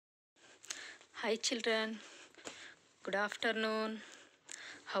Hi children, good afternoon.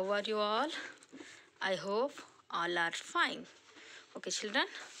 How are you all? I hope all are fine. Okay children.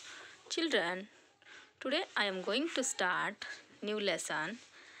 Children, today I am going to start new lesson.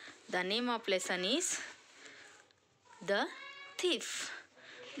 The name of lesson is The Thief.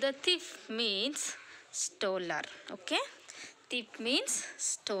 The thief means stoler. Okay? Thief means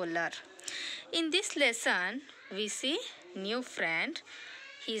stoler. In this lesson, we see new friend.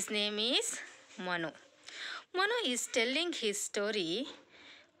 His name is Manu. Manu is telling his story.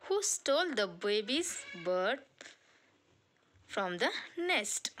 Who stole the baby's bird from the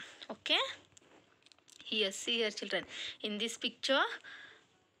nest? Okay? Here, see here, children. In this picture,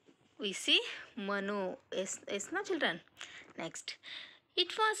 we see Manu. Yes, no, children. Next.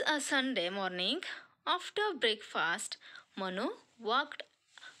 It was a Sunday morning. After breakfast, Manu walked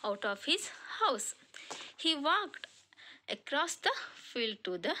out of his house. He walked across the field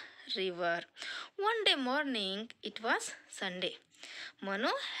to the river. One day morning, it was Sunday. Manu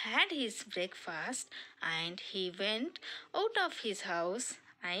had his breakfast and he went out of his house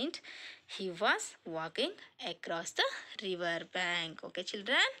and he was walking across the river bank. Okay,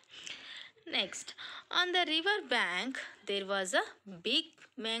 children? Next, on the river bank, there was a big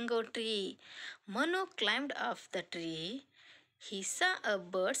mango tree. Manu climbed off the tree. He saw a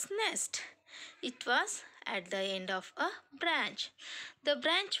bird's nest. It was at the end of a branch. The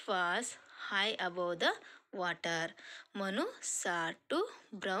branch was high above the water. Manu saw two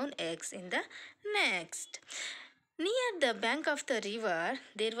brown eggs in the nest. Near the bank of the river,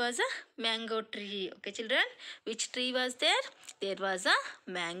 there was a mango tree. Okay, children, which tree was there? There was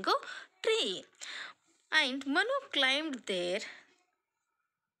a mango tree. And Manu climbed there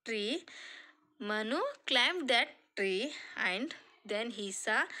tree. Manu climbed that tree and then he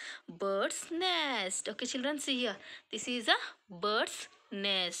saw bird's nest. Okay, children, see here. This is a bird's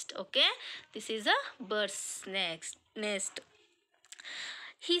nest. Okay, this is a bird's nest.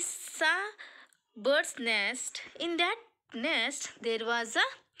 He saw bird's nest. In that nest, there was a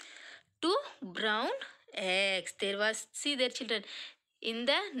two brown eggs. There was, see there, children. In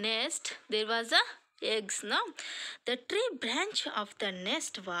the nest, there was a eggs. No, the tree branch of the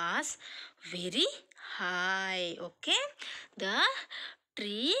nest was very high. Okay, the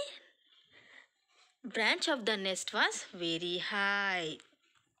tree branch of the nest was very high.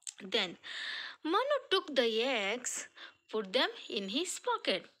 Then Manu took the eggs, put them in his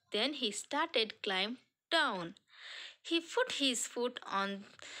pocket. Then he started climb down. He put his foot on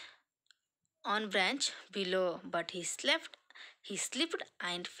branch below, but he slipped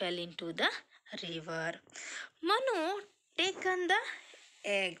and fell into the river. Manu taken the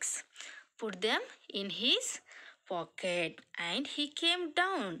eggs, put them in his pocket, and he came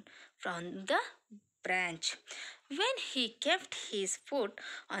down from the branch. When he kept his foot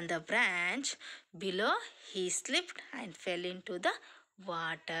on the branch below, he slipped and fell into the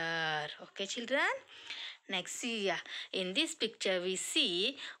water. Okay, children? Next, see, in this picture we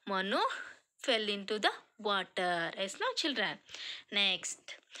see Manu fell into the water. Yes, no, children? Next.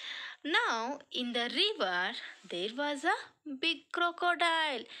 Now, in the river, there was a big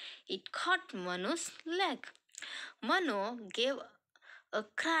crocodile. It caught Manu's leg. Manu gave a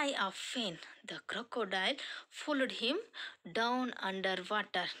cry of pain. The crocodile followed him down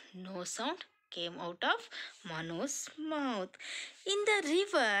underwater. No sound came out of Manu's mouth. In the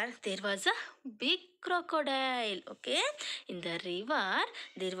river, there was a big crocodile. Okay, in the river,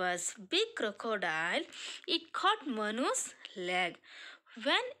 there was big crocodile. It caught Manu's leg.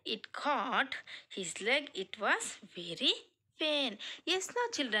 When it caught his leg, it was very pain. Yes,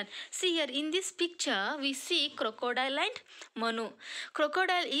 now children, see here in this picture, we see crocodile and Manu.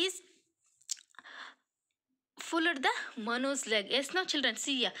 Crocodile is followed the Manu's leg. Yes, now children,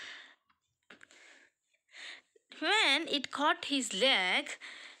 see here. When it caught his leg,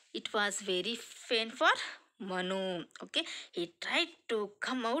 it was very pain for Manu. Okay, he tried to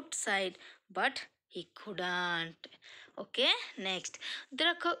come outside, but he couldn't. Okay, next.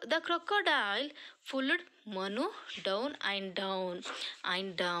 The crocodile followed Manu down and down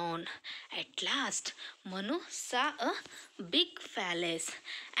and down. At last, Manu saw a big palace.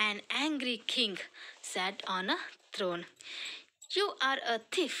 An angry king sat on a throne. "You are a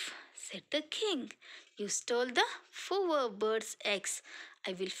thief," said the king. "You stole the 4 birds' eggs.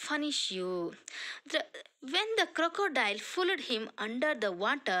 I will punish you." When the crocodile followed him under the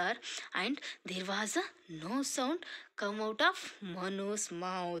water and there was no sound come out of Manu's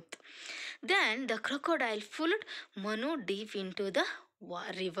mouth. Then the crocodile followed Manu deep into the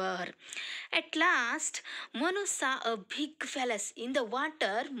river. At last, Manu saw a big palace. In the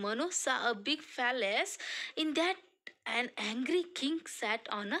water, Manu saw a big palace. In that, an angry king sat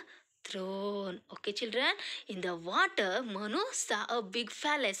on a throne. Okay, children. In the water, Manu saw a big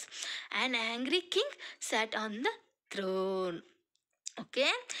palace. An angry king sat on the throne.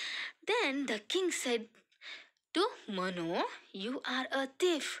 Okay. Then the king said to Manu, "You are a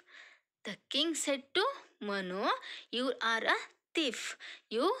thief." The king said to Manu, "You are a thief.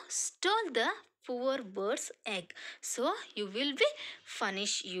 You stole the poor bird's egg. So you will be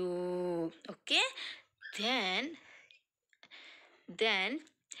punished you." Okay. Then then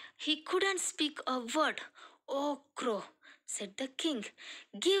he couldn't speak a word. "Oh, crow," said the king,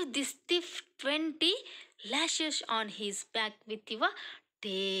 "give this thief 20 lashes on his back with your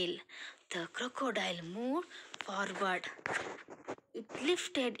tail." The crocodile moved forward. It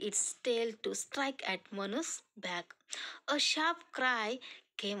lifted its tail to strike at Manu's back. A sharp cry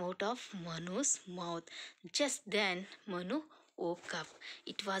came out of Manu's mouth. Just then, Manu woke up.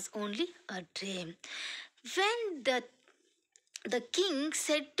 It was only a dream. When the king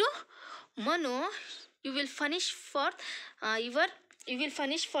said to Manu, "You will punish for your you will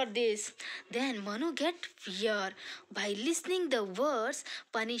punish for this." Then Manu get fear. By listening the words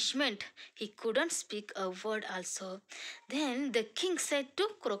punishment, he couldn't speak a word also. Then the king said to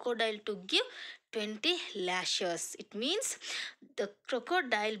crocodile to give 20 lashes. It means the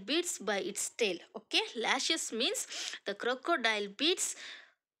crocodile beats by its tail. Okay, lashes means the crocodile beats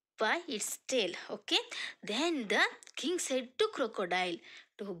by its tail. Okay, then the king said to crocodile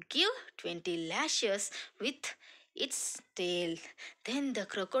to give 20 lashes with its tail. Then the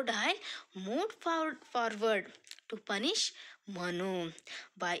crocodile moved forward to punish Manu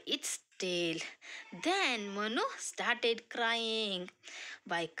by its tail. Then Manu started crying.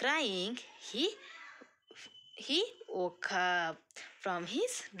 By crying, he woke up from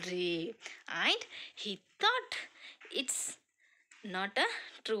his dream and he thought it's not a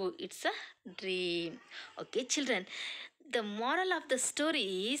true, it's a dream. Okay, children, the moral of the story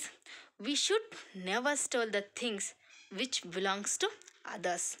is we should never steal the things which belongs to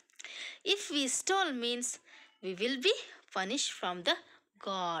others. If we stole means we will be punished from the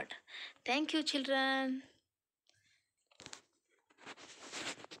God. Thank you, children.